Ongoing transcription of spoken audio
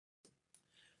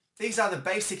These are the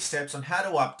basic steps on how to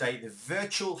update the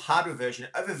virtual hardware version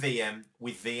of a VM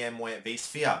with VMware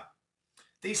vSphere.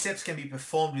 These steps can be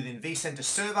performed within vCenter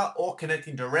server or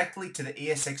connecting directly to the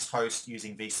ESX host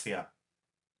using vSphere.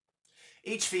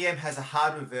 Each VM has a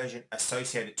hardware version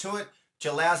associated to it,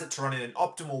 which allows it to run in an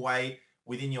optimal way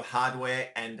within your hardware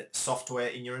and software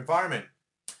in your environment.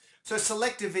 So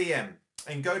select a VM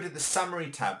and go to the Summary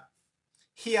tab.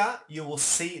 Here you will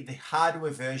see the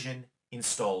hardware version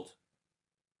installed.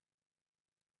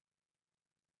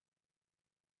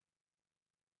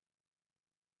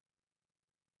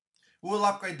 We will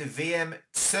upgrade the VM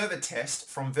server test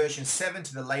from version 7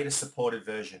 to the latest supported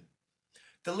version.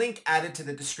 The link added to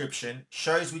the description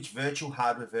shows which virtual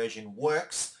hardware version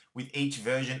works with each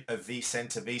version of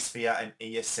vCenter, vSphere and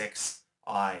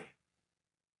ESXi.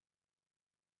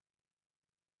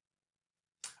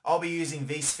 I'll be using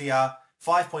vSphere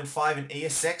 5.5 and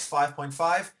ESX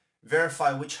 5.5.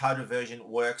 Verify which hardware version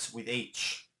works with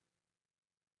each.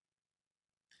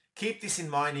 Keep this in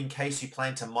mind in case you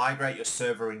plan to migrate your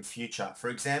server in future. For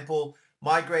example,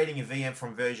 migrating a VM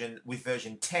from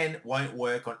version 10 won't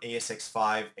work on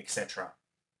ESX5, etc.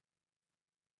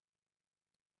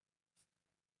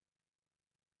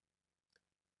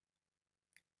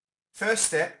 First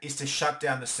step is to shut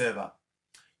down the server.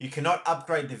 You cannot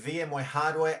upgrade the VMware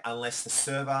hardware unless the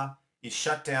server is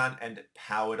shut down and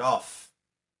powered off.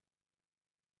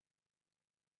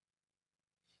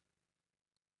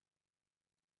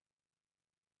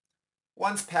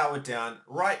 Once powered down,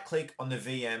 right-click on the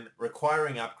VM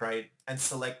requiring upgrade and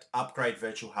select Upgrade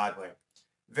Virtual Hardware.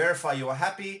 Verify you are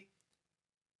happy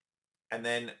and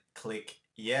then click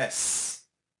Yes.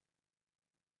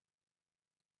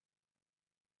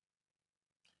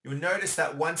 You'll notice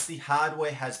that once the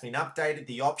hardware has been updated,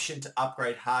 the option to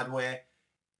upgrade hardware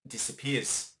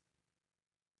disappears.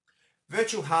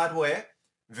 Virtual hardware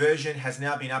version has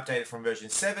now been updated from version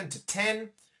 7 to 10,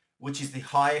 which is the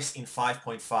highest in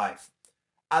 5.5.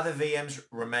 Other VMs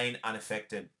remain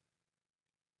unaffected.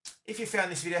 If you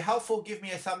found this video helpful, give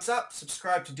me a thumbs up,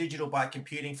 subscribe to Digital Byte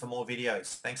Computing for more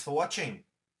videos. Thanks for watching.